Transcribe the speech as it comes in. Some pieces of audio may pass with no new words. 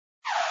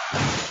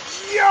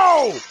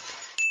Yo!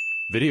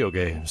 Video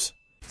games.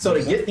 So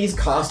to get these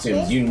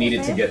costumes, you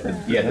needed to get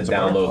you had to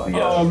download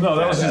the. Oh no,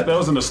 that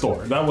was in the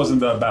store. That wasn't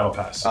the battle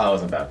pass. Oh, it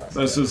wasn't Battle Pass.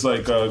 This is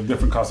like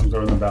different costumes that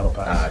are in the battle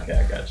pass. Ah, okay,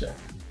 I gotcha.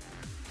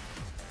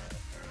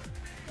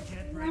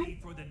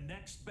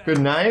 Good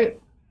night.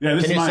 Yeah,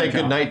 this Can is you my say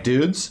account. good night,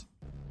 dudes?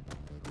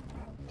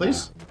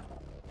 Please?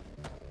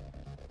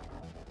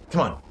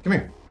 Come on, come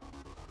here.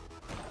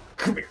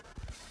 Come here.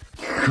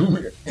 Come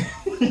here.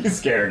 He's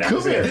scared now.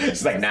 Come here.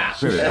 She's like, nah.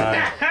 She's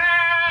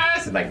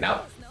like,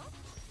 no.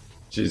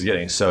 She's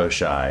getting so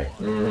shy.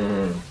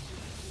 Can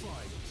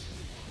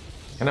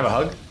I have a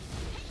hug?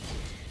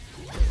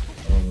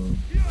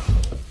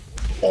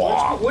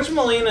 Which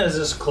Melina is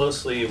this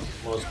closely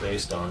most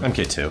based on?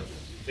 MK2.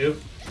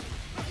 2?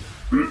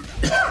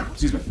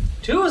 Excuse me.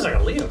 2 is like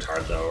a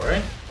leotard though,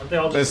 right? Aren't they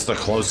all just... It's the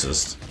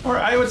closest. Or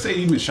I would say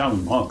even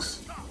Shaman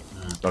monks.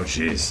 Oh,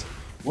 jeez.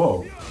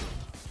 Whoa.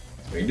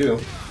 We do.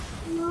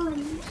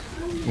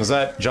 Was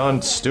that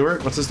John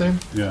Stewart? What's his name?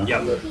 Yeah.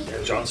 Yeah,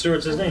 Jon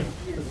Stewart's his name.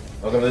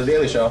 Welcome to the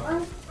Daily Show.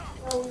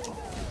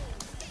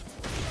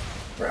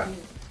 Crap.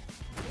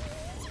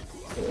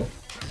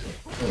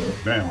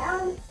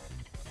 Damn.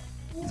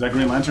 Is that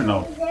Green Lantern?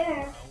 No.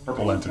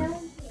 Purple Lantern.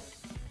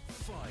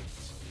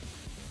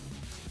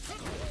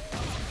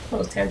 Oh,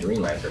 it's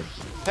Tangerine Lantern.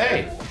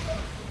 Hey!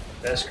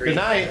 That's great. Good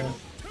night.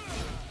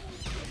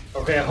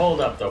 Okay,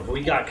 hold up though.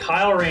 We got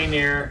Kyle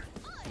Rayner,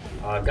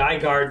 Guy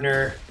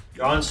Gardner,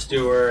 Jon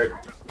Stewart,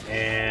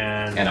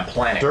 and And a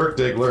planet. Dirk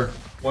Diggler.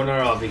 well,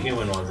 no, the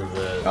human ones.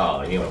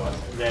 Oh, the human one.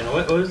 Then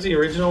what was the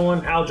original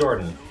one? Hal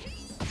Jordan.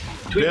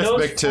 Between Biff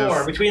those McTiff.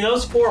 four, between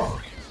those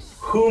four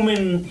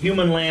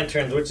human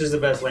lanterns, which is the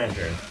best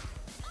lantern?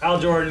 Hal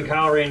Jordan,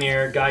 Kyle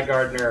Rayner, Guy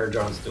Gardner, or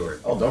Jon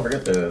Stewart? Oh, don't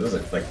forget those are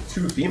like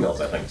 2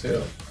 females, I think,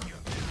 too.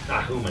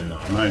 Not human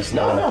though. Nice.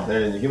 No,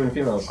 they're human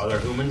females. Are there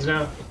humans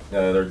now?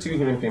 There are 2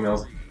 human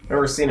females. I've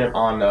never seen it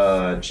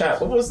on chat.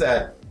 What was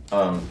that?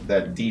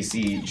 That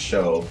DC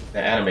show, the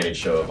animated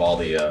show of all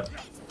the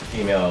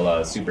female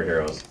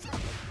superheroes.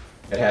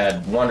 It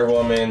had Wonder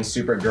Woman,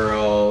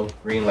 Supergirl,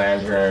 Green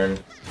Lantern.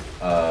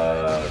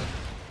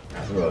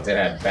 Who else? It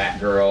had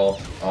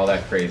Batgirl, all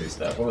that crazy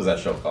stuff. What was that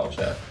show called,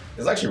 chat?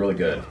 It's actually really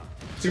good.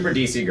 Super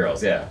DC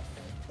Girls, yeah.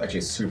 It's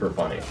actually super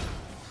funny.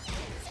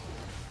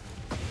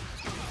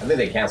 I think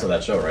they canceled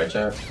that show, right,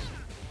 chat?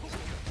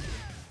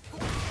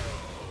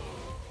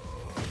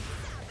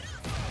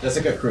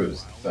 Jessica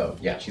Cruz. So,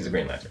 yeah, she's a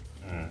Green Lantern.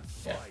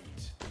 Yeah.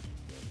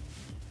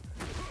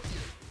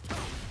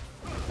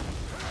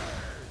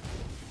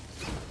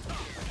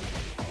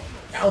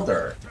 Out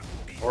there.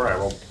 Alright,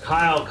 well,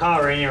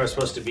 Kyle Rayner was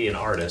supposed to be an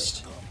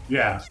artist.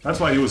 Yeah, that's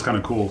why he was kind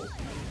of cool.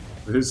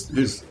 His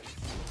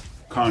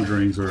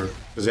conjurings are.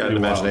 Does he have an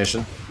pretty wild.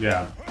 imagination?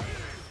 Yeah.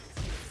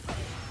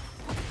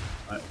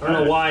 I don't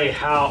know why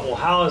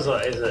Hal is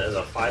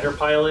a fighter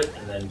pilot,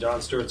 and then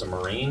Jon Stewart's a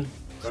Marine.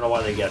 I don't know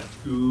why they got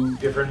 2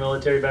 different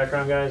military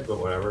background guys, but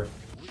whatever.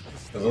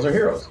 Because those are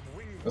heroes.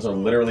 Those are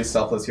literally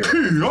selfless heroes.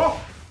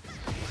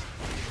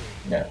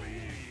 Yeah.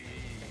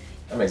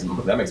 That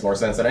makes more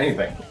sense than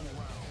anything.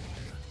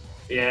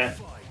 Yeah.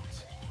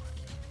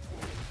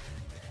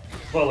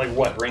 Well, like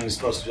what? Ring's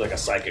supposed to do like a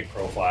psychic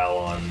profile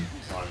on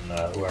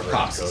whoever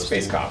Cops, it goes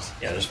space to. cops.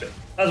 Yeah, that's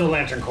what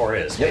Lantern Corps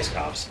is. Space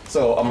cops.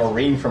 So a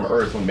Marine from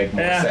Earth would make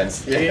more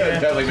sense. Yeah. It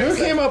definitely makes Who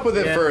sense. came up with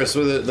it first?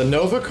 Was it the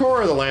Nova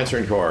Corps or the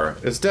Lantern Corps?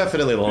 It's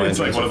definitely the Lantern It's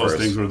like one of those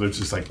first. things where they're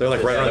just like They're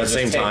like right around the They're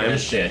same just taking time.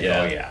 this shit,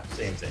 yeah. Oh yeah,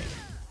 same thing.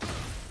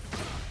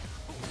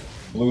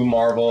 Blue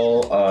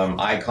Marvel,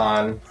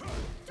 Icon,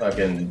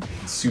 fucking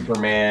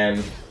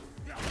Superman,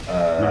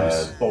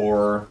 Nice.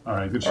 Thor. All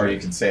right, good Or shit. you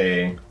could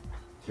say,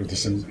 who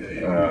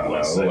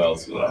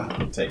else?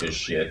 Take his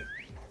shit.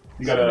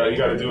 You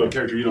gotta do a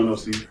character you don't know,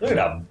 Steve. Look at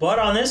that butt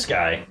on this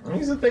guy.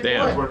 He's a thick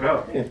Damn. boy. Work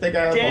out. He's a thick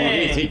ass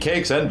Dang. boy. He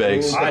cakes and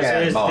bakes. Alright, so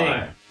here's the Boy.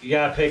 thing. You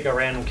gotta pick a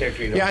random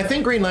character you don't Yeah, I know.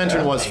 think Green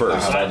Lantern was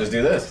first. I'll just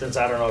do this. Since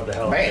I don't know what the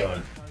hell Bam. I'm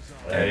doing.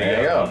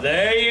 There you go.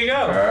 There you go.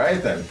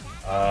 Alright then.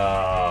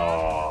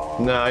 Oh.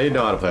 No, you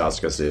know how to play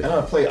Asuka, Steve. I know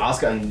I played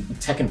Asuka in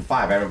Tekken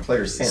 5. I haven't played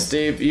her since.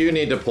 Steve, you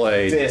need to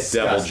play Devil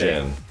Disgusting.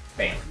 Jin.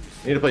 Bam.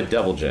 You need to play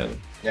Devil Jin.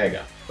 There you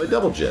go. Play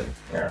Devil Jin.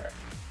 Alright.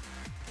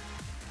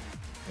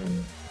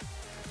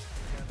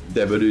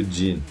 Devil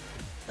Jin.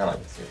 I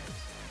like this series.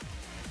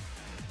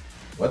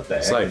 What the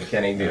heck Psych.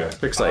 can he do?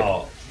 Pick Psych.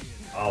 I'll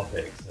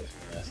pick this.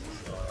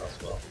 Someone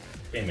else will.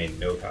 He made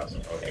no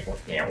costume. Okay.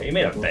 He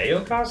made a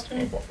Bayo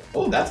costume?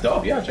 Oh, that's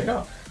dope. Yeah, check it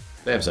out.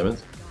 Damn,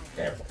 Simmons.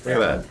 Look Look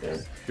at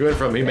that. You went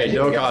from he made he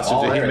no got costume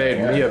all to he made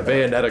everything, me yeah. a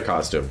Bayonetta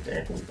costume.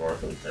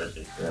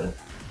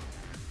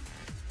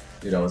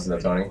 You don't listen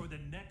to Tony? What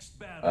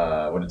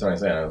did Tony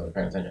say? I wasn't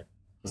paying attention.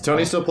 Does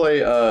Tony still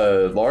play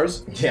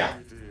Lars? Yeah.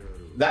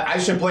 I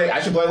should play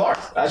Lars.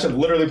 I should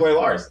literally play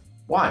Lars.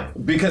 Why?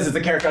 Because it's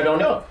a character I don't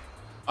know.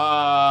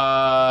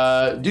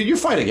 Dude, you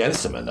fight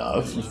against him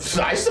enough.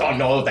 I still don't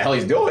know what the hell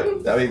he's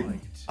doing. I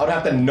mean, I would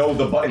have to know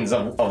the buttons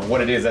of what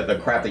it is that the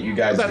crap that you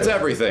guys That's do.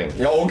 everything.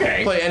 Yeah,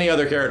 okay. Play any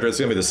other character, it's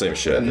gonna be the same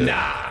shit.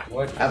 Nah.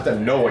 What I have to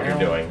know what you're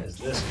doing. is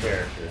this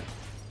character?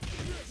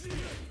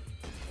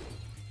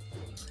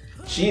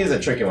 She is a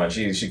tricky one.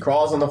 She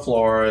crawls on the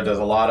floor, does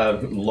a lot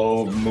of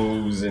low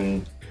moves,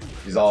 and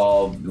she's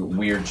all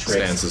weird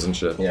tricks. Stances and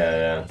shit.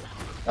 Yeah.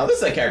 Now this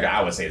is a character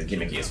I would say is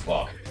gimmicky as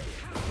fuck,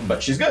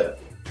 but she's good.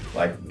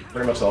 Like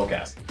pretty much the whole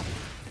cast.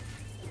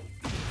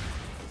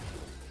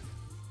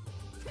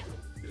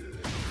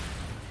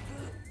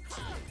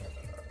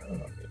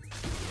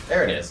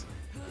 There it is.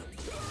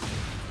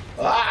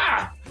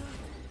 Ah!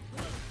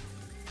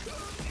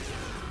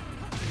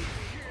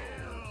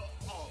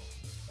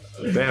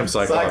 Damn,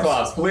 Cyclops.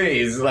 Cyclops,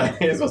 please. Like,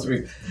 it's supposed to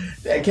be.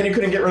 Yeah, Kenny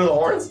couldn't get rid of the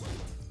horns?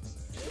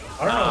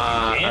 I don't know.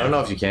 If you can. I don't know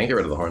if you can get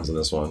rid of the horns in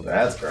this one.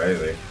 That's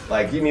crazy.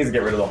 Like, he needs to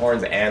get rid of the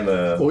horns and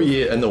the. Oh,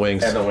 yeah, and the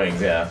wings. And the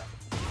wings, yeah.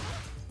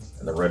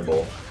 And the Red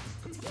Bull.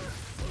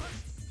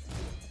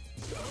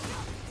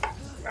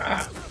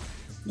 Ah.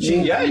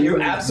 Yeah,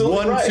 you're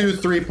absolutely right. 1, 2,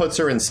 3 puts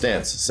her in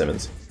stance,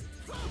 Simmons.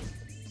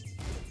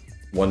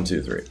 1,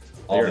 2, 3.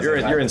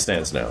 You're in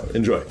stance now.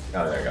 Enjoy.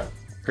 Oh, there you go.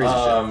 Crazy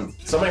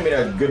shit. Somebody made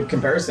a good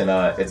comparison.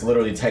 It's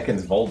literally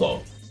Tekken's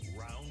Voldo.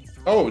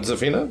 Oh,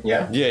 Zafina?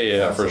 Yeah.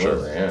 Yeah, for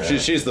sure. Yeah.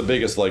 She's the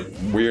biggest, like,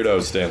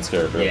 weirdo stance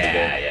character of the game.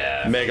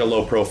 Yeah. Mega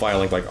low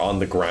profile, like on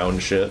the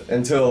ground shit.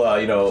 Until,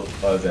 you know,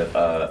 what was it?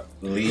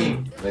 Lee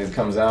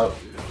comes out.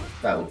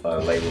 That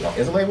Lei Wulong.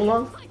 Is it Lei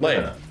Wulong? Lei.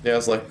 Yeah. Yeah,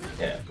 it's like.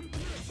 Yeah.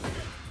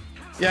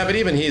 Yeah, but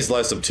even he's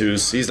less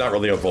obtuse. He's not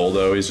really a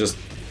Voldo.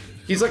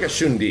 He's like a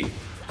Shundi,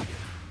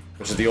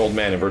 which is the old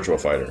man in Virtua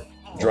Fighter.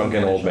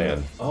 Drunken old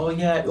man. Oh,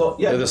 yeah. Well,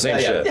 yeah. They're the same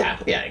shit.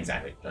 Yeah,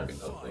 exactly. Drunken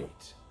old man.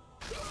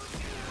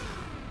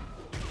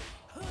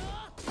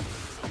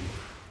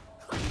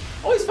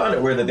 Always found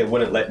it weird that they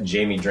wouldn't let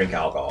Jamie drink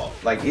alcohol.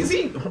 Like, is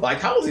he, like,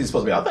 how old is he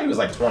supposed to be? I thought he was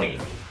like 20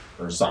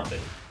 or something.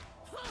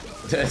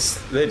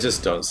 They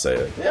just don't say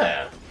it.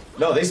 Yeah.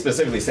 No, they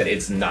specifically said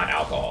it's not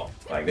alcohol.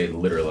 Like, they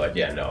literally like,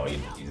 yeah, no,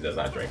 he does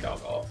not drink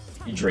alcohol.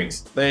 He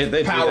drinks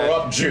They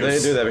power-up juice.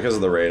 They do that because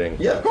of the rating.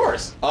 Yeah, of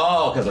course.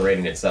 Oh, because the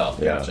rating itself.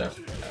 Yeah. Gotcha.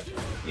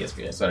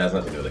 ESPN. So it has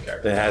nothing to do with the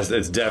character.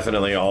 It's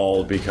definitely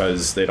all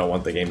because they don't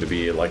want the game to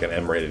be like an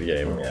M-rated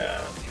game.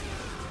 Yeah.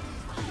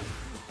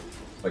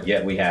 But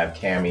yet we have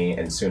Cammy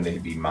and soon to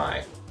be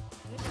Mai.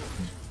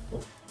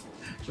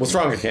 What's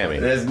wrong with Cammy?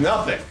 There's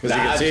nothing. Because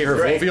you can see her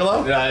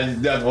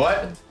fovula?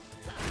 What?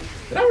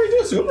 Did I already do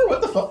a super?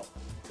 What the fuck?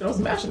 I was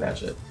mashing that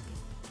shit.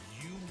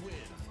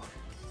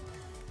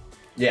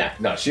 Yeah,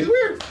 no, she's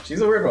weird.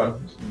 She's a weird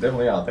one. She's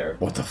definitely out there.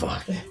 What the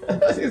fuck?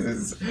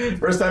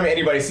 First time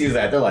anybody sees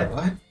that, they're like,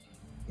 what?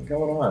 What's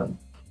going on?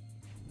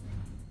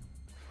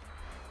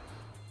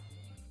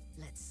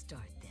 Let's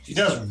start this. She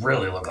does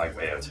really look like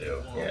Mayo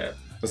too. Yeah.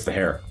 That's the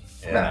hair.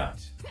 Yeah.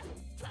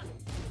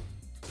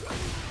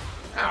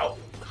 Ow.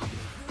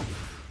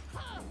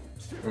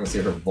 I'm gonna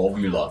see her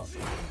vulvula.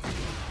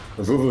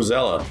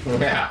 Vuvuzela.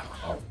 Yeah.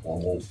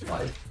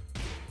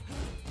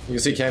 You can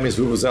see Cammy's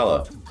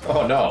Vuvuzela.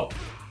 Oh no.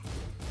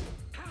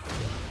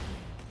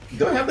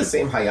 Do I have the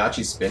same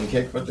Hayachi spin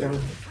kick with him?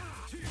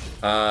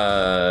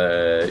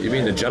 You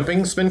mean the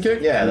jumping spin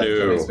kick? Yeah, that's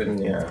no. spin,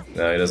 yeah.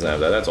 No, he doesn't have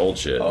that. That's old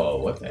shit. Oh,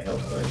 what the hell?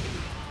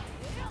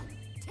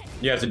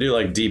 You have to do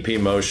like DP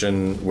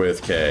motion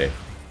with K.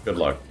 Good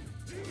luck.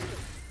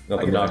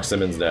 Nothing knocks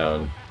Simmons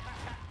down.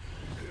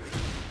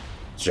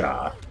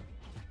 Ja.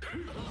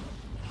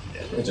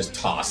 And just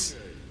toss.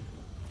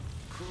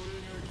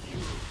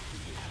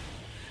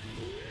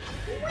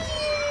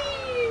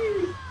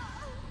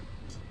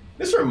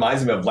 This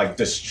reminds me of like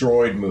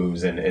destroyed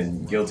moves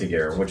in Guilty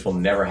Gear, which will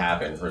never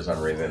happen for some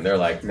reason. They're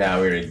like,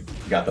 nah, we already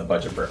got the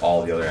budget for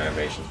all the other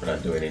animations. We're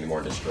not doing any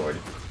more destroyed.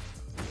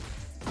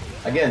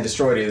 Again,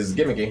 destroyed is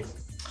gimmicky.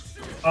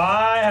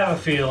 I have a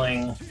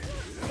feeling,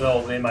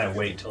 though, they might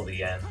wait till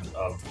the end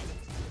of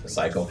The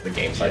cycle, the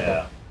game cycle.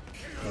 Yeah,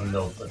 and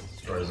they'll put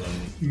destroyers in.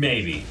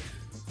 Maybe.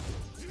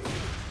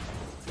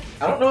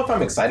 I don't know if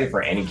I'm excited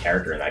for any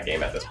character in that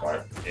game at this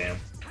point. Damn.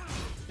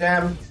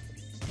 Damn.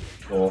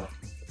 Cool.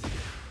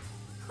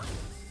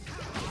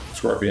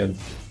 Scorpion.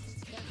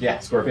 Yeah,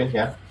 Scorpion,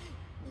 yeah.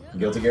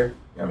 Guilty Gear?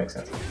 Yeah, makes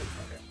sense.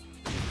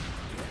 Okay.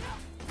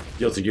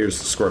 Guilty Gear's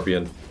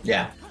Scorpion.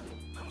 Yeah.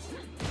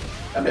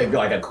 That'd be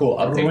like a cool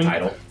update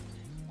title.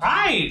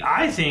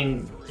 I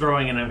think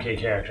throwing an MK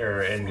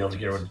character in Guilty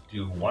Gear would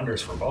do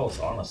wonders for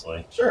both,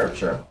 honestly. Sure.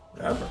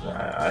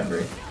 I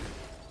agree.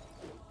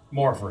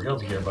 More for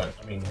Guilty Gear, but,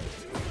 I mean,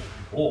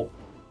 cool.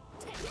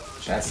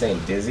 Chat's saying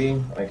Dizzy?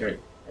 Like,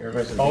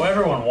 everybody's Oh,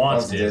 everyone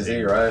wants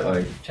Dizzy, right?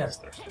 Like, Chat's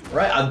thirsty.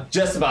 right? I'm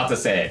just about to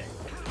say it.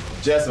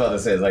 Just about to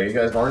say it. Like, you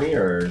guys horny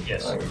or?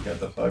 Yes. Like, what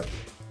the fuck?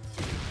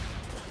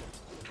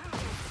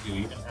 You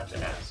even have to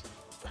ask.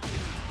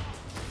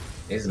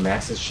 Is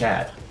Max's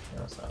chat?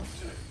 No, it's not.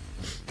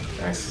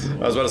 Max. I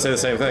was about to say the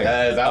same thing.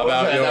 Is that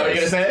about what you're yours.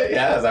 gonna say?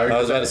 Yeah, is that what I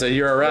was about to say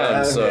you're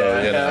around, so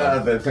you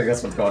know. I think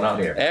that's what's going on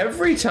here.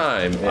 Every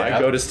time I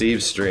go to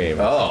Steve's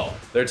stream, Oh.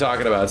 they're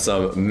talking about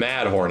some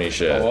mad horny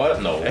shit. What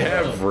in the world?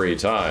 Every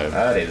time.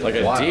 That is like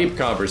a wild. deep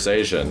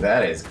conversation.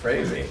 That is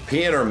crazy.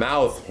 Pee in her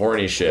mouth,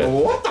 horny shit.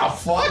 What the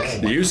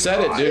fuck? You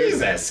said it, dude.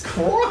 Jesus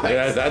Christ.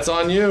 Yeah, that's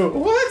on you.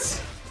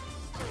 What?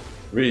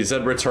 We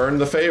said return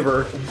the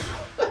favor.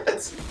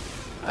 What?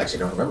 I actually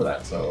don't remember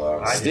that. So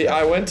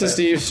I went to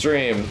Steve's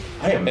stream,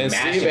 I am and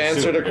Steve mashing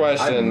answered a super.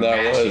 question I'm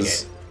that mashing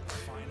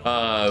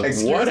was,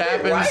 Excuse what me,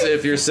 happens right?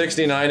 if you're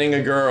 69ing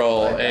a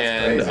girl Like,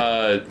 that's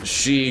and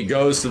she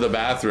goes to the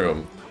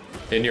bathroom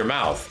in your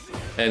mouth?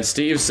 And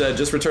Steve said,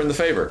 just return the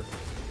favor.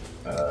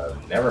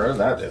 Never heard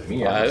that. That's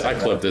me. I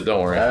clipped it,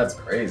 don't worry. That's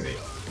crazy.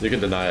 You can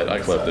deny it, I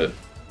clipped it.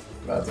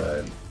 That's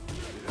a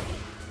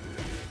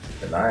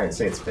deny and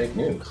say it's fake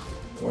news.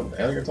 What the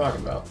hell are you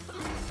talking about?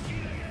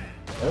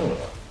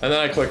 Oh. And then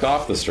I clicked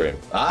off the stream.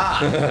 Ah,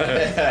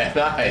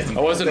 nice. I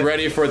wasn't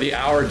ready for the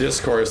hour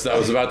discourse that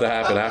was about to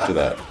happen after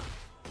that.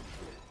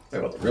 Talk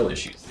about the real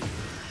issues.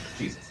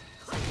 Jesus.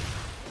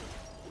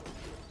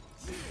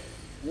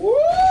 Woo!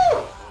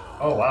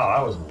 Oh wow,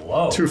 I was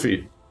low. 2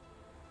 feet.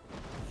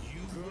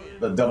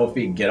 The double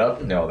feet get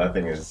up? No, that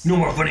thing is. No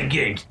more fun and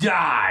games.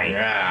 Die.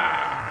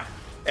 Yeah.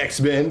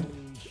 X-Men.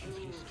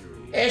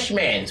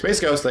 Ishman. Space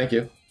Ghost, thank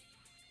you.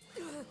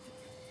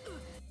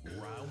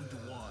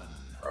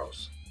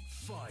 Gross.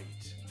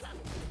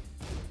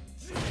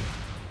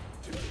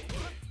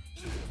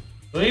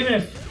 But even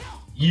if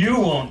you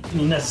won't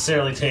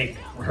necessarily take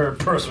her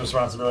personal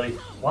responsibility,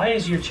 why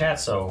is your chat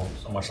so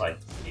much like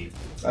Steve?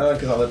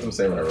 Because I let them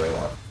say whatever they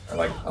want. I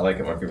like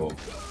it when people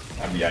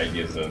have the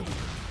ideas to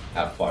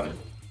have fun.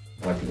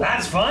 I like people-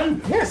 That's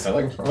fun. Yes, I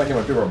like it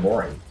when people are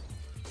boring.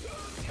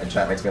 And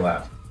chat makes me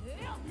laugh.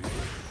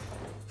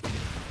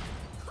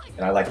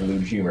 And I like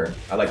lewd humor.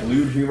 I like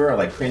lewd humor, I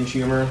like cringe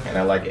humor, and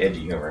I like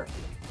edgy humor.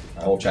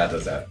 My whole chat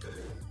does that.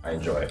 I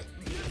enjoy it.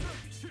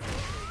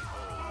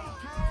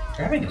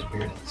 Grabbing is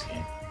weird in this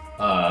game.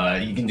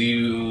 You can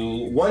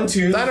do 1,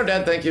 2, Dino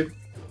Dead, thank you.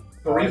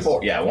 3,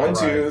 4. Yeah, 1,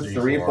 2, Right,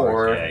 3,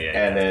 4,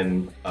 yeah. and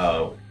then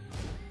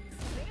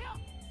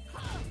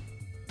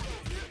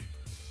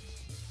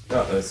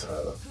no, it's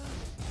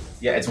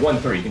yeah, it's 1,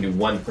 3. You can do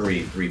 1,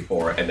 3, 3,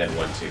 4, and then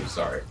 1, 2.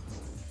 Sorry,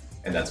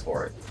 and that's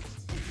for it.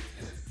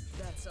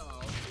 That's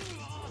all.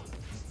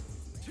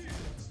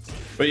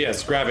 But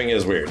yes, grabbing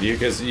is weird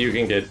because you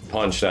can get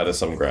punched out of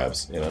some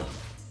grabs. You know,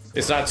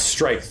 it's not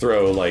strike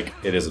throw like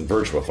it is in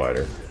Virtua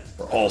Fighter,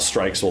 where all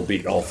strikes will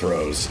beat all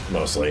throws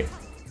mostly.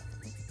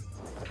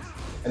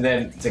 And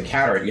then to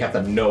counter it, you have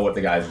to know what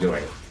the guy's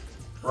doing.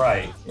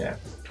 Right. Yeah.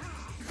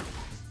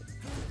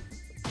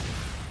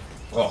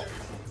 Oh,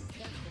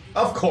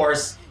 of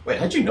course. Wait,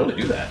 how'd you know to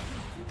do that?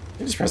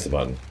 You just press the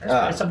button.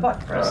 It's a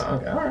button press.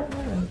 Okay, all right.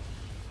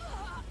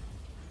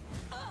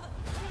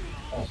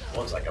 Oh,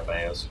 looks like a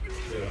Baez.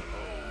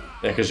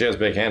 Yeah, because she has a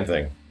big hand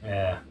thing.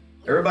 Yeah.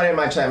 Everybody in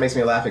my chat makes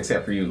me laugh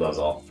except for you, Loves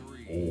All.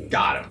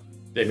 Got him.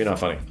 Maybe not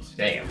funny.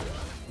 Damn.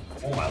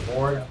 Oh my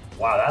lord.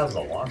 Wow, that was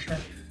a launcher.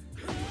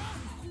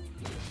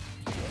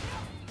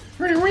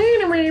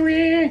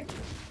 You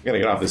gotta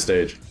get off this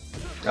stage.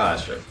 Ah,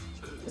 that's true.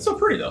 It's so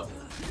pretty though.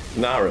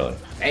 Not really.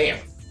 Damn.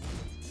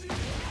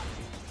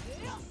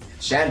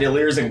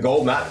 Chandeliers in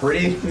gold, not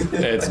pretty.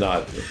 It's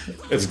not.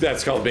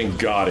 That's called being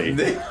gaudy.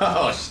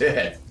 Oh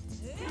shit.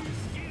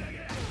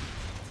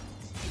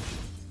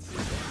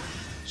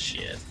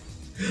 Shit.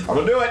 I'm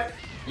gonna do it.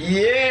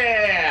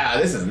 Yeah,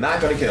 this is not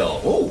gonna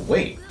kill. Oh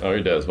wait, Oh,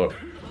 he does. Look.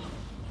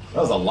 that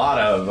was a lot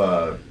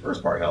of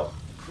first part health.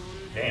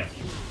 Damn.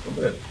 A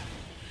little bit.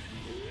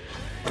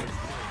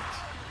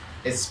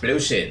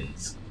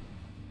 Explosions.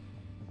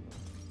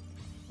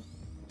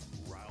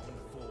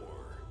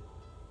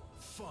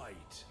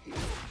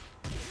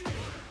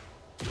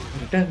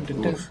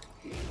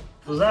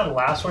 Was that the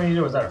last one you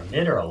did? Was that a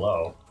mid or a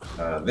low?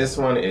 This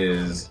one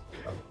is.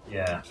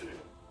 Yeah.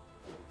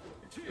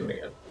 Doing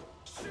it.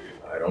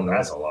 I don't know.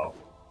 That's a low.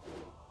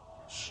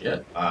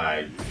 Shit.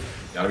 I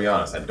gotta be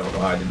honest. I don't know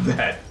how I did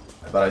that.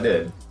 I thought I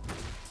did.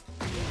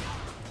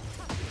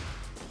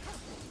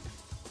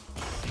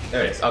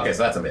 There it is. Okay,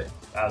 so that's a mid.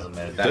 That was a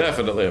mid. That-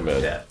 Definitely a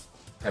mid. Yeah.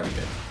 Heavy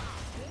mid.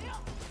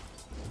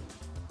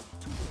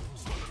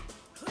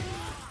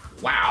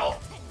 Wow.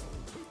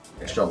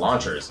 Extra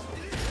launchers.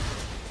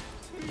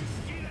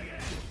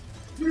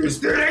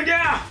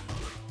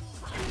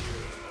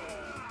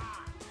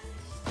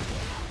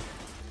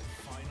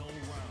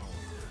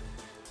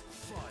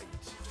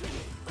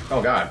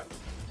 Oh god.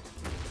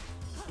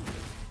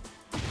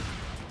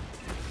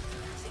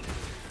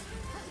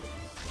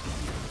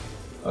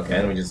 Okay,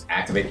 and we just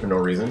activate for no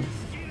reason.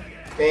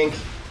 Think.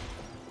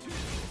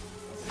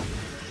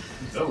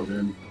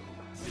 Intelligent.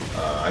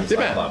 I'm Sit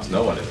back. Cyclops.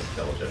 No one is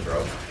intelligent,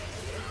 bro.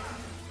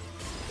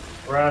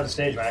 We're out of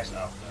stage max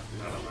now.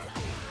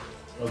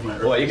 That was my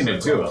Well, you can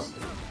do two.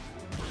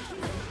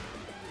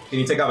 Can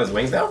you take off his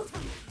wings now?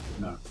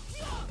 No.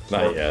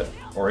 Not yet.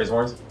 Or his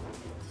horns?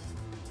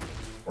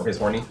 Or his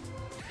horny?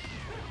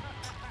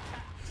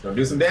 It's gonna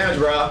do some damage,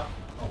 bro. Oh,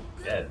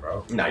 dead,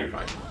 bro. Nah, you're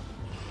fine.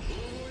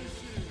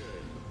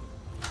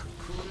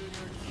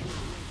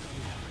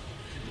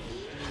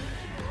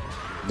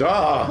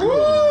 Duh.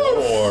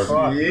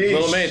 Lord.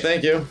 Little mate,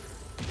 thank you.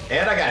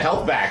 And I got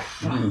health back.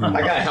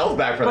 I got health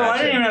back for Bro, that I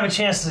didn't shit. even have a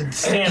chance to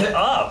stand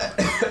up.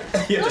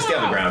 You have to stay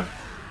on the ground.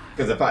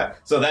 Because if I...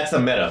 So that's the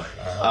meta.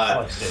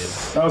 Fuck,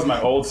 Steve. That was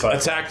my old side.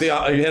 Attack the.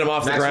 You hit him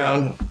off the Max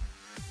ground.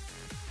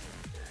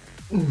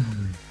 Is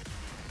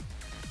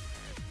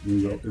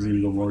he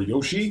gonna go more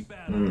Yoshi?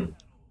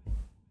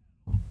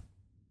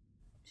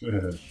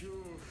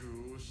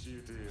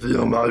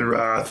 Feel my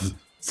wrath,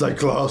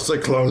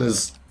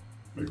 Cyclonus.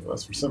 Wait, well,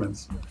 that's for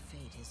Simmons. Your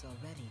fate is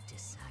already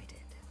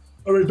decided.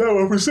 All right, that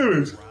one for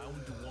Simmons.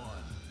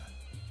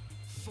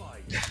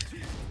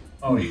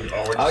 Oh, you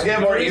already. I'll get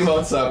more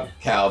emotes up,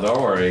 Cal.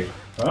 Don't worry.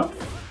 Huh?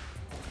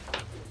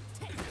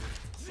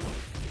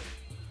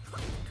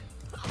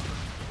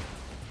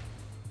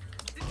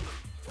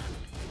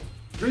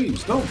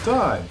 Dreams don't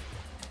die.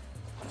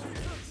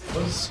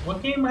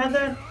 What game had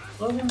that,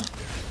 Logan?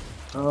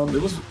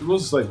 It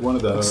was like one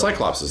of the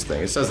Cyclops'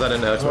 thing. It says that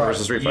in X-Men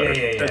vs. Street Fighter.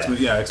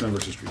 X-Men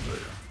versus Street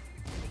Fighter.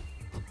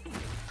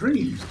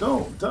 Dreams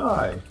don't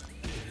die.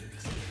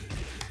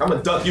 I'm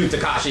gonna duck you,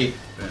 Takashi.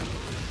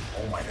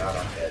 Oh my god,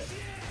 I'm dead.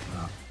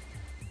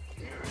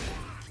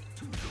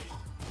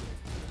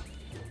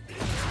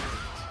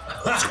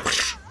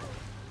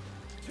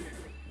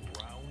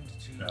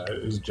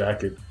 His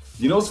jacket.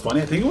 You know what's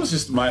funny? I think it was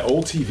just my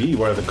old TV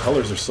where the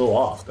colors are so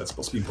off. That's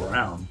supposed to be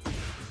brown.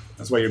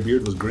 That's why your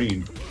beard was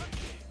green.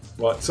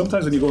 Well,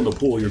 sometimes when you go in the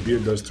pool, your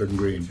beard does turn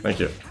green. Thank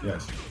you.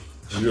 Yes.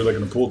 If you're like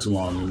in the pool too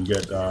long, you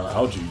get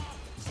algae.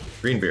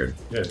 Green beard.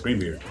 Yeah, it's green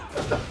beard.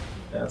 Yeah,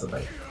 that's a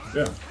thing.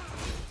 Yeah.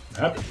 It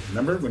happened.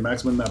 Remember when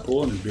Max went in that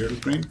pool and his beard was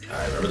green?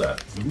 I remember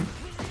that.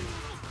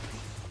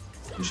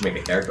 You should make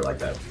a character like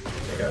that.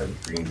 Like a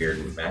green beard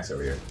and Max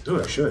over here.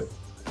 Dude, I should.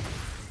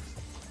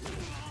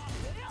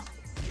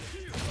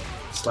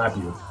 Slap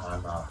you.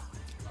 I'm not.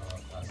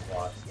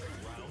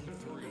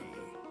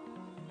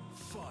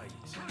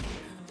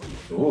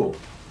 Ooh.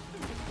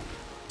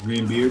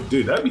 Green beard?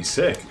 Dude, that'd be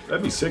sick.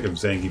 That'd be sick of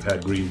saying you've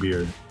had green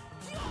beard.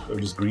 Or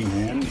just green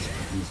hands.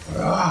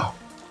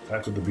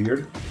 Attached with the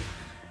beard.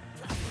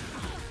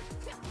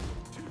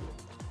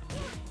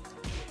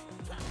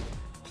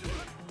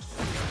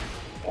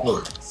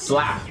 Look,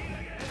 slap.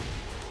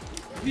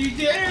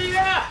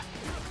 Yeah.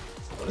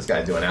 Oh, this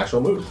guy's doing actual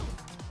moves.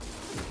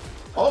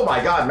 Oh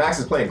my god, Max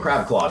is playing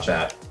Crab Claw,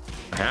 chat.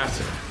 I have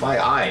to. My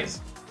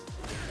eyes.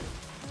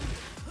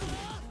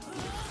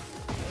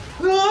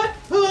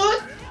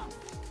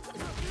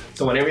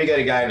 So whenever you get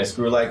a guy in a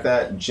screw like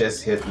that,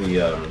 just hit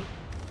the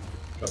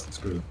That's the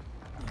screw.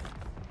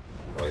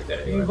 Oh, he's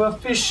dead anyway. You've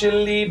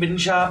officially been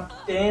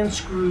chopped and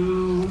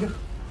screwed,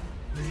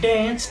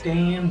 danced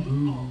and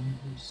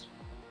bruised.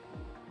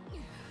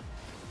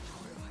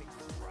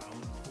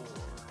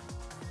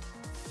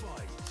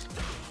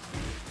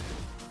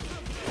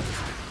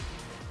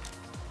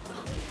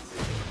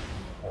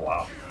 Oh,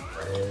 wow.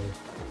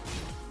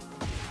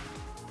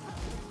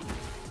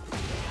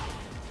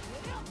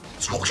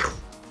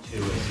 Two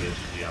is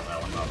the on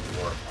that one, not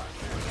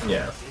four.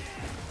 Yeah.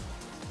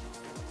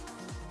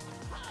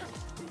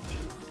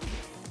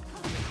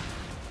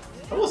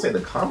 I will say the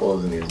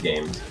combos in these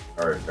games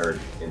are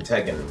in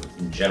Tekken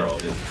in general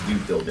just do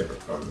feel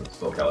different from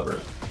Soul Calibur.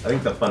 I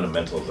think the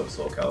fundamentals of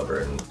Soul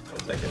Calibur and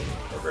Tekken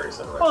are very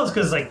similar. Well, it's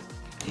because, like,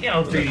 you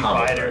know, 3D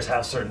combos, fighters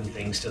have certain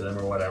things to them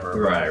or whatever.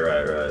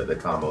 Right. The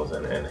combos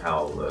and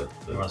how the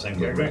You want to sing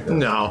character?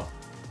 No.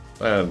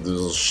 There's a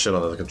little shit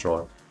on the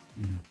controller.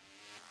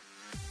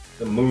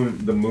 the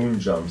moon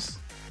jumps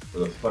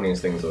were the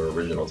funniest things of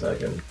original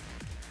Tekken.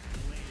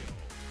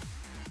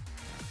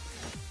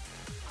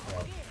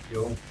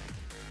 Yo. Go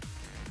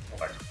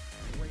back.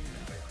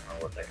 I don't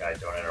know what that guy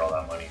donated all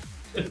that money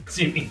to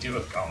see me do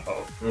a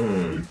combo.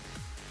 Did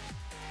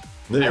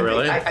you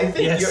really? I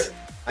think Yes.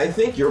 I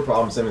think your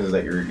problem, Simmons, is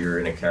that you're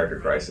in a character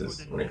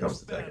crisis when it comes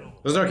to Tekken.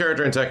 There's no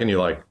character in Tekken you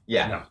like.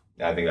 Yeah. No.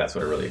 I think that's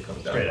what it really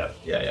comes down Straight to. up.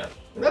 Yeah.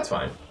 And that's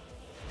fine.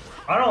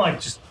 I don't like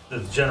just the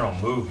general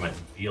movement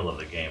and feel of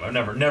the game. I've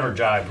never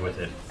jived with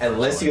it.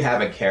 Unless you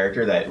have a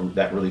character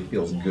that really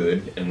feels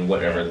good in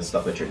whatever the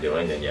stuff that you're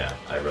doing, then yeah,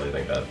 I really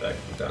think that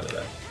comes down to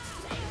that.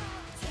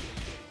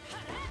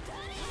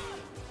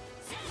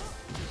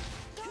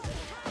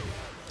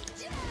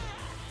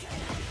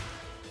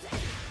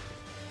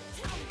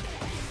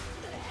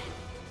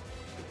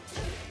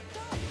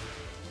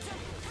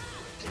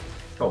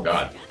 Oh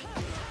god.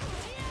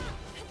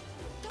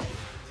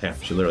 Yeah,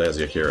 she literally has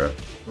the Akira.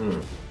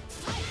 Ooh.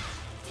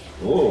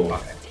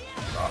 Okay.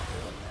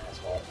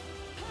 Asshole.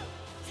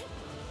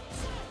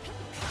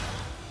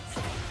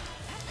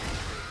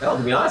 Hell,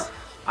 to be honest,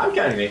 I'm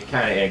kind of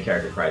in a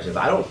character crisis.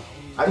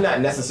 I'm not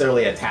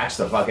necessarily attached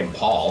to fucking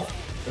Paul.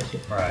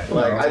 Right.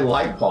 Like, I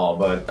like Paul,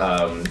 but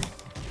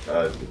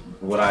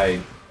would I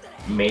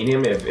main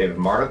him if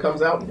Marta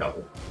comes out?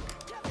 No.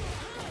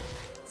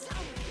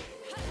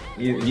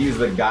 He's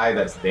the guy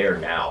that's there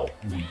now.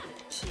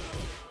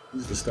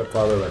 He's the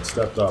stepfather that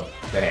stepped up.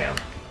 Damn.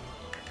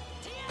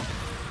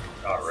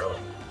 Oh, really?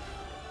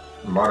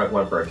 Marta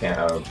went for a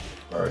can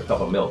or a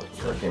cup of milk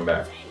when it came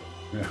back.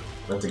 Yeah.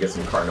 Went to get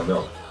some carton of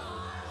milk.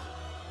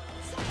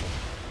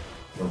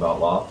 What about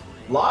Law?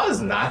 Law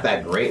is not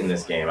that great in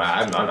this game.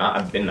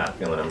 I've been not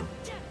feeling him.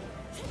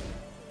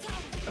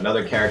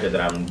 Another character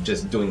that I'm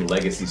just doing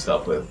legacy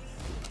stuff with.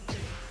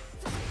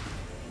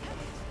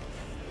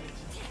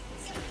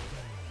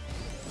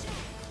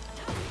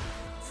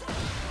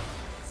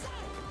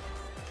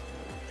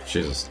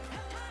 Jesus.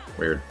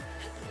 Weird.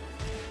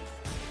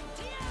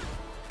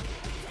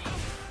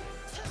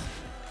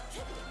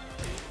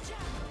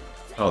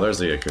 Oh, there's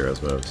the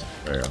Akira's moves.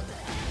 There you go.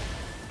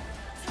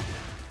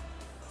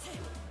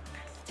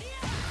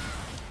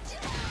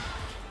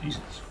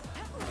 Jesus.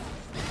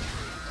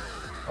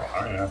 Oh, I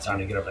don't even have time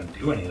to get up and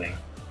do anything.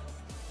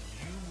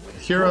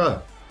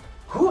 Akira.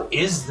 Who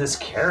is this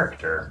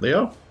character?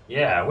 Leo?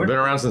 Yeah, we're Been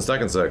around since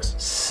Tekken 6.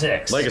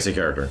 6. Legacy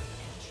character.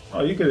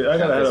 Oh, you could. I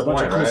gotta have a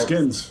bunch of cool right?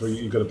 skins. For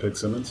you could have picked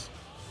Simmons.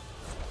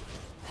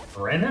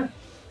 Arena?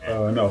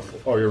 No.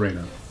 Oh,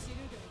 Urena.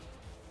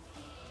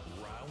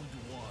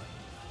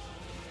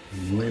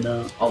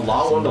 Urena. A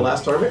Law won the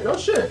last tournament? No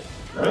shit.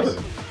 Nice.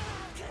 Really?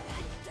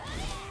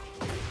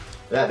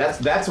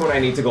 That's when I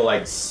need to go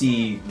like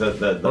see the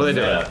What are they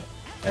meta doing?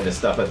 and the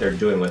stuff that they're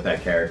doing with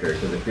that character,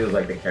 because it feels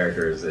like the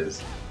character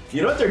is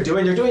you know what they're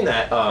doing? They're doing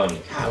that God,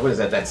 what is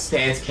that? That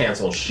stance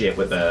cancel shit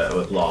with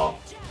Law.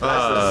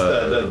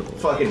 That's the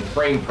fucking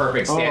frame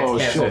perfect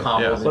stance cancel shit. combos.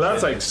 Yeah. and Well,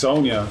 that's shit. like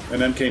Sonya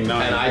and MK9.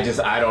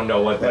 And I don't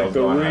know what the like hell's the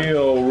going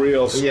on.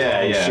 real strong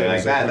Yeah, shit. like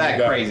is that when you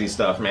got- crazy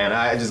stuff, man.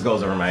 It just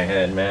goes over my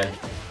head, man.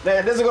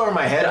 It doesn't go over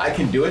my head. I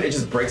can do it. It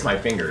just breaks my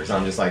fingers.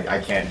 I'm just like,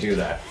 I can't do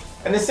that.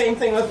 And the same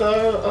thing with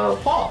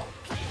Paul.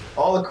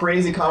 All the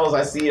crazy combos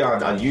I see on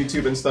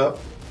YouTube and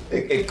stuff,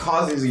 it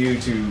causes you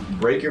to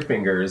break your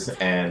fingers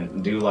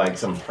and do like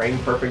some frame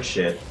perfect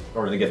shit in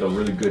order to get the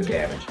really good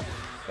damage.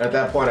 And at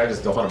that point, I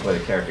just don't want to play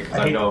the character because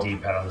I I hate know the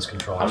D-pad on this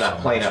controller. I'm not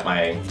so playing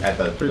much. at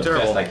the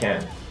terrible. best I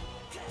can.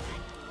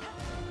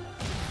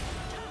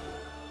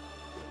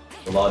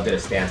 The Law did a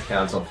stance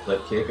cancel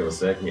flip kick. It was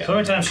sick. Yeah. So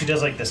every time she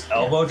does like this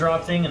elbow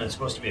drop thing, and it's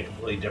supposed to be a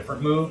completely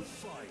different move,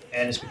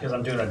 and it's because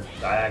I'm doing a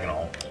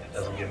diagonal. It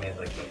doesn't give me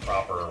like the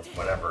proper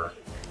whatever.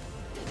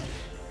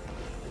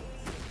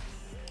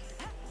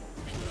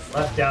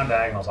 Left down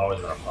diagonal's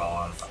always been a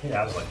problem. I think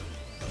that was like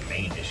the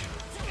main issue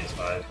with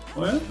PS5.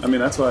 Well, yeah. I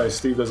mean, that's why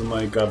Steve doesn't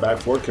like back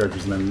forward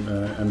characters in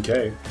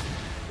MK.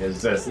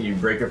 It's just you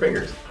break your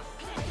fingers.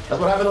 That's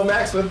what happened to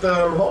Max with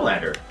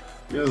Homelander.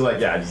 He was like,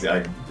 yeah,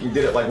 he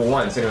did it like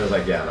once, and he was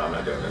like, yeah, no, I'm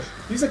not doing this.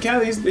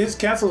 His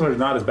cancels are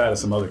not as bad as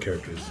some other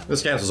characters.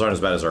 His cancels aren't as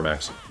bad as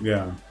Ermax.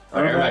 Yeah.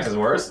 Max is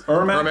worse?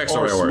 Ermac or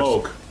are way worse.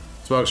 Smoke.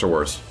 Smokes are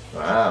worse.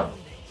 Wow.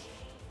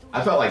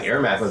 I felt like Air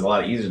Max was a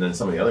lot easier than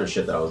some of the other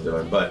shit that I was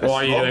doing, but Well,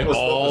 are you doing Smoke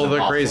all was the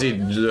impossible.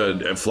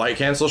 crazy flight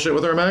cancel shit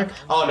with Ermac?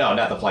 Oh no,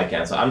 not the flight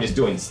cancel. I'm just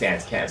doing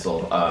stance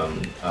cancel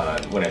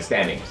when I'm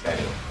standing.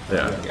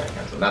 Yeah.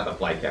 Cancel, not the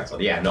flight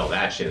cancel. Yeah, no,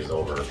 that shit is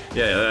over.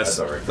 Yeah, that's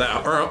over.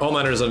 that.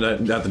 Homelander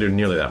doesn't have to do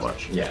nearly that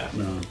much. Yeah.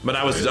 But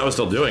I was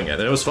still doing it,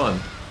 and it was fun.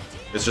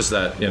 It's just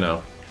that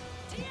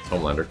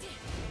Homelander.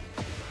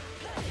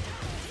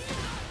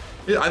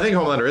 Yeah, I think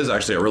Homelander is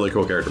actually a really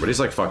cool character, but he's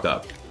like fucked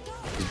up.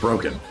 He's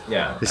broken.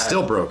 Yeah. He's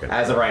still broken.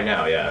 As of right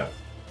now, yeah.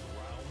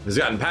 He's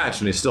gotten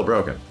patched, and he's still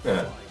broken.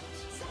 Yeah.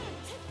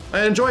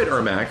 I enjoyed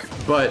Ermac,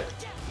 but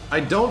I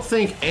don't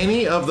think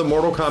any of the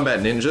Mortal Kombat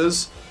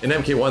ninjas in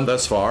MK1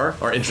 thus far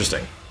are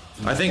interesting.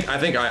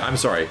 I'm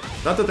sorry.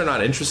 Not that they're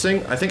not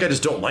interesting. I think I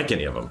just don't like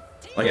any of them.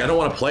 Like, I don't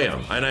want to play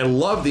them. And I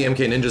love the MK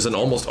ninjas in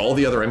almost all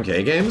the other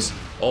MK games.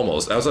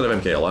 Almost. Outside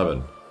of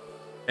MK11.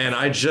 And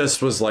I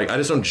just was like, I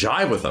just don't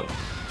jive with them.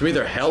 To me,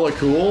 they're hella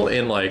cool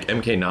in, like,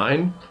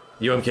 MK9,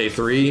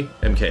 UMK3,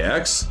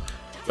 MKX.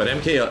 But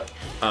MK11,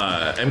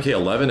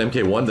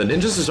 MK1, the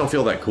ninjas just don't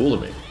feel that cool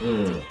to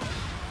me.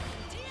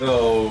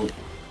 So,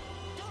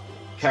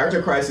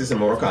 Character Crisis in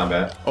Mortal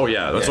Kombat. Oh,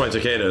 yeah. That's why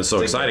Takeda is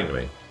so exciting to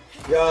me.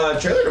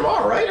 Trailer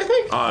tomorrow, right? I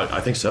think. I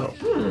think so.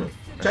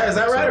 Chad, is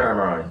that right or am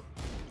I wrong?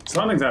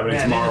 Something's happening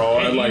Man, tomorrow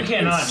at you like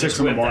cannot 6 just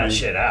in the whip that morning.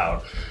 shit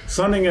out.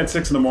 Something at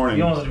 6 in the morning.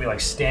 You almost have to be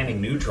like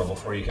standing neutral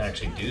before you can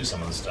actually do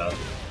some of the stuff.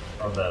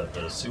 Or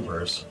the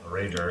supers, the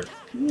rage art,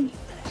 You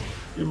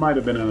might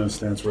have been in a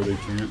stance where they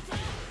can't.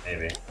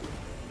 maybe.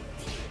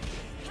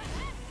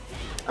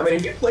 I mean,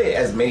 if you play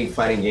as many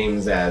fighting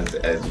games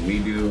as we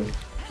do,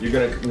 you're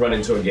gonna run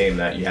into a game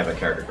that you have a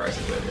Character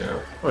Crisis in, you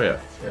know? Oh, yeah.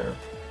 Yeah.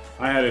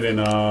 I had it in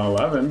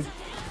 11.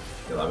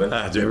 11?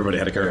 Dude, everybody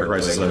had a character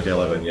crisis in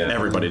MK11. Yeah.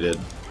 Everybody did.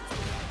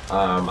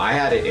 I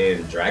had it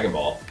in Dragon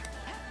Ball.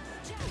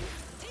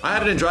 I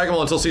had it in Dragon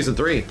Ball until Season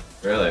 3.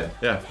 Really?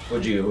 Yeah. Who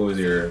was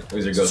your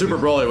go-to? Super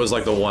Broly was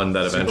like the one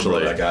that Super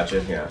eventually... Broly, I got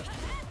you, yeah.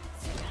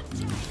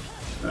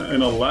 And you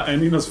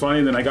know what's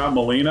funny? Then I got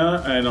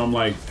Melina, and I'm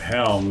like,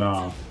 hell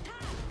no.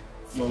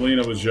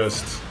 Melina was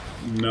just,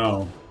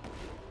 no.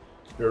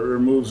 Her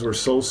moves were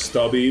so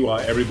stubby while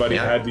everybody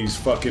had these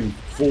fucking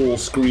full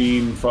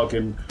screen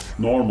fucking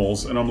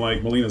normals. And I'm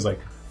like, Melina's like,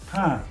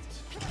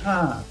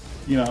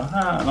 you know,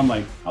 and I'm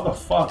like, how the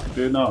fuck,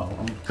 dude? No.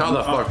 How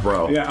the fuck,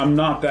 bro? Yeah, I'm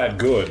not that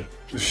good.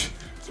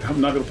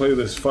 I'm not gonna play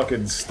this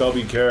fucking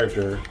stubby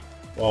character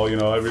while, you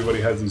know,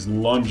 everybody has these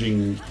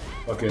lunging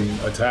fucking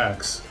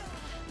attacks.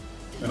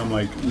 And I'm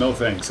like, no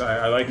thanks.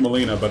 I like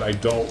Melina, but I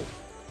don't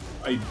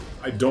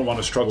want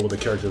to struggle with a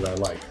character that I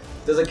like.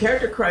 Does a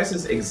Character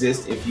Crisis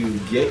exist if you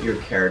get your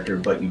character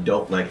but you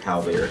don't like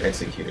how they are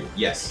executed?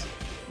 Yes.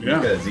 Yeah.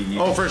 Because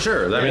Oh, for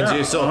sure. That means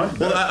you still...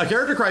 Well, a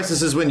character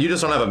crisis is when you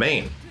just don't have a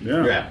main.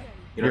 Yeah. yeah.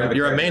 You don't have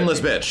You're a character. mainless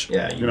bitch.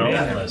 Yeah, You know?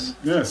 Manless.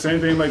 Yeah,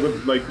 same thing like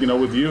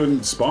with you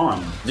and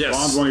Spawn. Yes.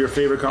 Spawn's one of your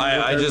favorite combo I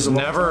characters just of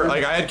all never time.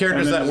 like I had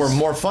characters And then that were it's-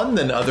 more fun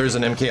than others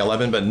in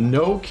MK11, but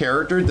no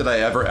character did I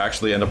ever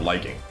actually end up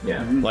liking.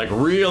 Yeah. Like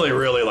really,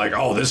 really like,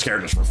 oh, this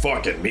character's for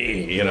fucking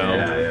me, you know?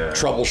 Yeah.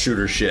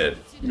 Troubleshooter shit,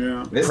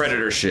 Yeah.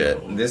 predator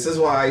shit. This is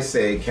why I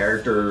say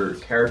character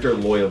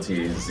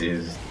loyalties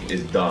is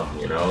dumb,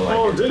 you know? Like,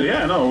 Oh, dude,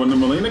 yeah, no. When the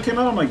Melina came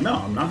out, I'm like, no,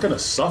 I'm not gonna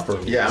suffer.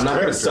 with yeah, this I'm not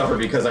gonna character. suffer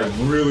because I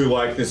really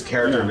like this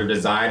character, Yeah. the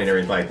design and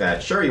everything like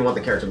that. Sure, you want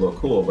the character to look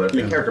cool, but if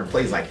Yeah. the character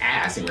plays like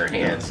ass in your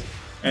hands,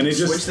 And it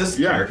just switch this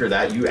yeah. character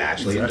that you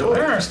actually Exactly. I enjoy.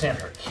 don't understand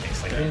her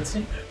kicks. Like, I didn't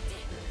see.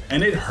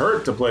 And it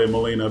hurt to play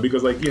Melina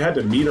because like you had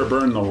to meter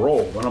burn the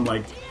roll, and I'm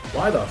like,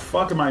 why the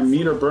fuck am I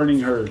meter burning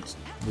her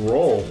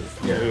roll?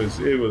 Yeah.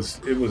 It was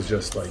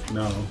just like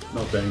no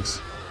thanks.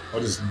 I'll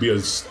just be a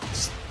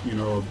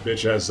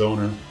bitch ass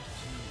zoner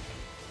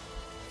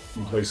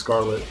and play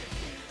Scarlet.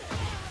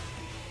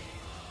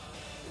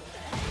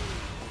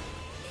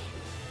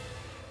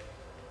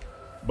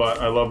 But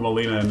I love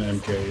Melina in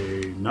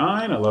MK9.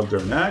 I loved her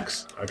in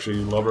X. Actually,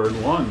 love her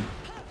in 1.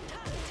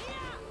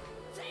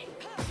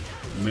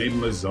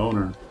 Maidenless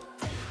zoner.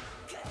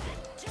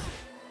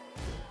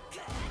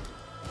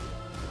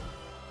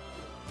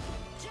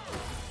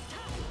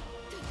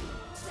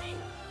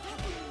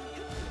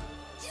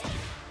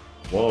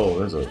 Whoa,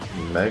 there's a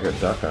mega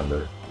duck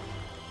under.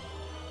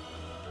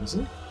 Is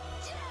it?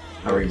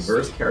 A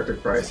reverse character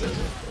crisis.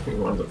 You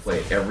want to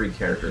play every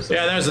character. So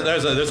Yeah,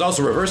 there's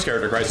also reverse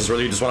character crisis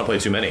where you just want to play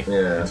too many.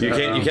 Yeah. So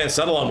you can't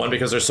settle on one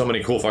because there's so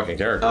many cool fucking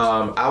characters.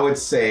 I would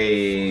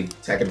say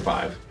Tekken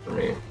 5 for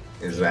me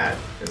is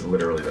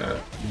literally that.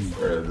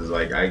 Where it's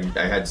like I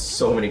had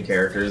so many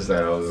characters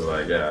that I was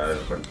like, yeah,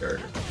 that's a fun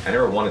character. I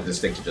never wanted to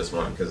stick to just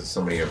one because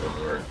so many of them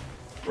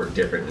were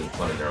different and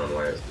fun in their own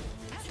ways.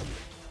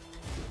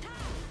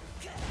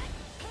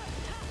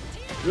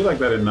 You're like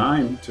that in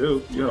 9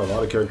 too. You had a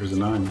lot of characters in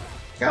 9.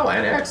 Oh,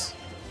 and X.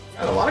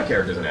 I had a lot of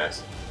characters in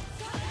X.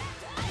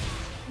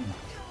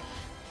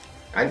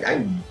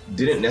 I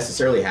didn't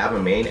necessarily have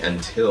a main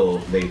until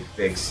they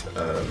fixed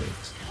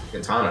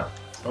Katana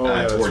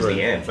That's towards right.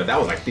 the end, but that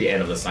was like the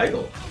end of the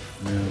cycle.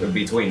 Yeah.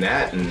 Between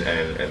that and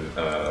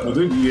Well,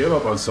 dude, you gave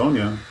up on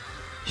Sonya.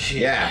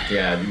 yeah,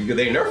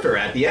 they nerfed her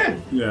at the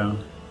end. Yeah.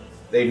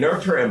 They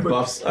nerfed her and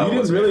buffs. You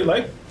didn't really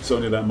like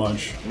Sonya that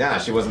much. Nah,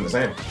 she wasn't the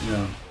same.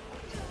 Yeah.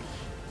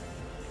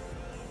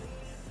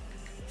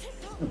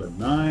 But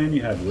 9,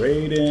 you had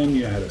Raiden,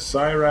 you had a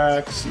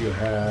Cyrax, you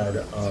had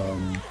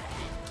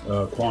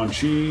Quan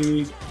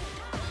Chi,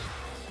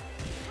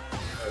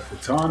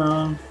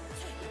 Katana,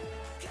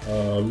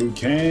 Liu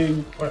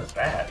Kang. What is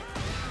that?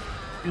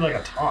 I feel like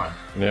a taunt.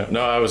 yeah,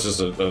 no, I was just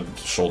a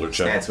shoulder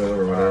check. Stance move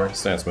or whatever.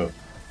 Stance move.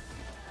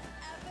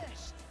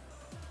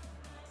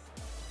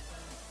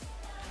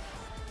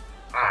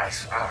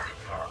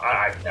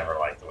 I've never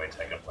liked the way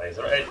Tekken plays.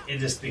 It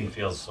just thing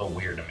feels so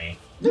weird to me.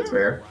 That's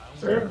fair.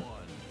 Fair.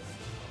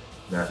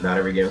 Not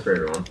every game for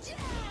everyone.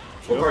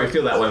 We'll probably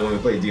feel that way when we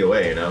play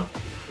DOA, you know?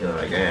 You know,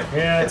 like, damn,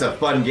 Yeah. it's a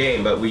fun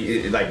game, but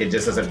it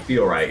just doesn't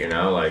feel right, you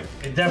know? Like,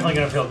 It's definitely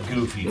gonna feel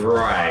goofy. For a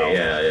right, while.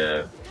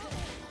 yeah.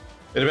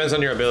 It depends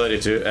on your ability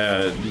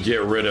to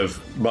get rid of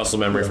muscle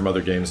memory from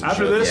other games. And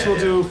After shit. this, Yeah, we'll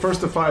yeah. do first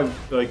to 5,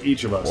 like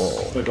each of us. Whoa.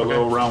 Like a Okay.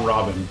 little round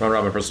robin. Round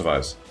robin first of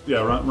fives. Yeah,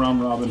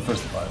 round robin,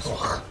 first to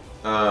 5.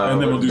 And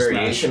then we'll do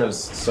variation of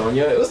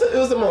Sonya. It was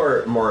the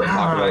more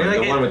popular,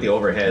 like the one with the The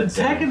overheads.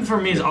 Tekken for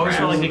me has always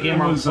felt like a game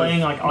where I'm It was,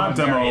 playing like on not a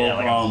demo, marionette,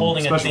 like I'm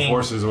holding a special thing,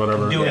 forces or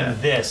whatever. doing Yeah.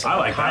 this. I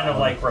like kind that of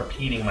one. like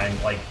repeating my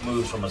like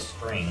moves from a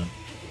string.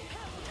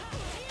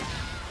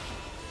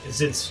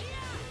 It's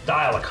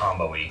dial a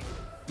combo-y.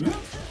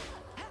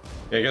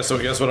 Yeah, guess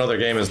what other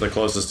game is the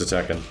closest to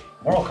Tekken?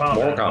 Mortal Kombat.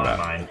 Mortal In my Kombat.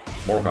 mind.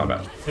 Mortal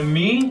Kombat. To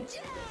me,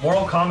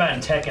 Mortal Kombat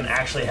and Tekken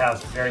actually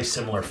have very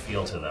similar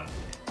feel to them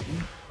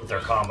with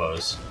their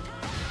combos.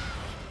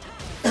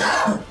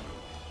 A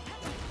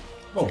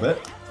little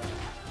bit.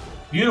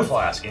 Beautiful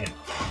ass game.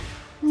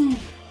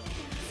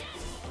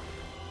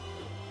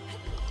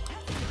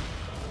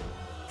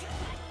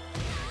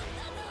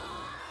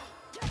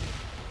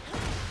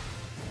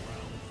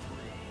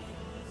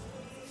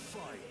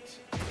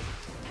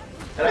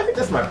 And I think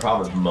that's my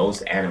problem with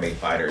most anime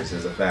fighters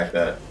is the fact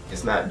that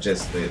it's not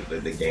just the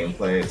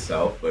gameplay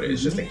itself, but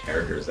it's just the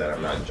characters that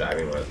I'm not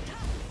jiving with.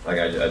 Like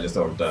I just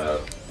don't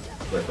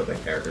click with the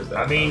characters that.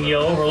 I mean, you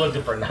overlooked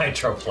it for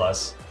Nitro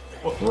Plus.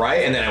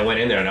 right, and then I went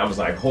in there and I was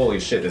like, holy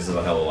shit, this is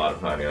a hell of a lot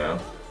of fun, you know.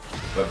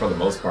 But for the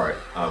most part,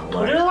 But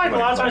there's like a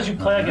lot of times you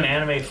play like an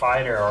anime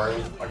fighter or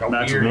like a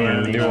Match weird of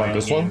anime. Millions. You want fighting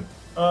this game.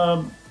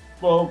 one?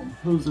 Well,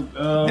 who's it?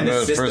 And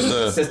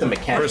the system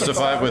mechanics. first to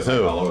five with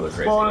who? All over the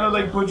place. Well,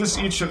 like we're just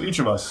each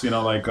of us, you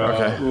know, like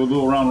Okay. we'll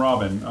do a round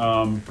robin.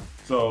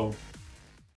 So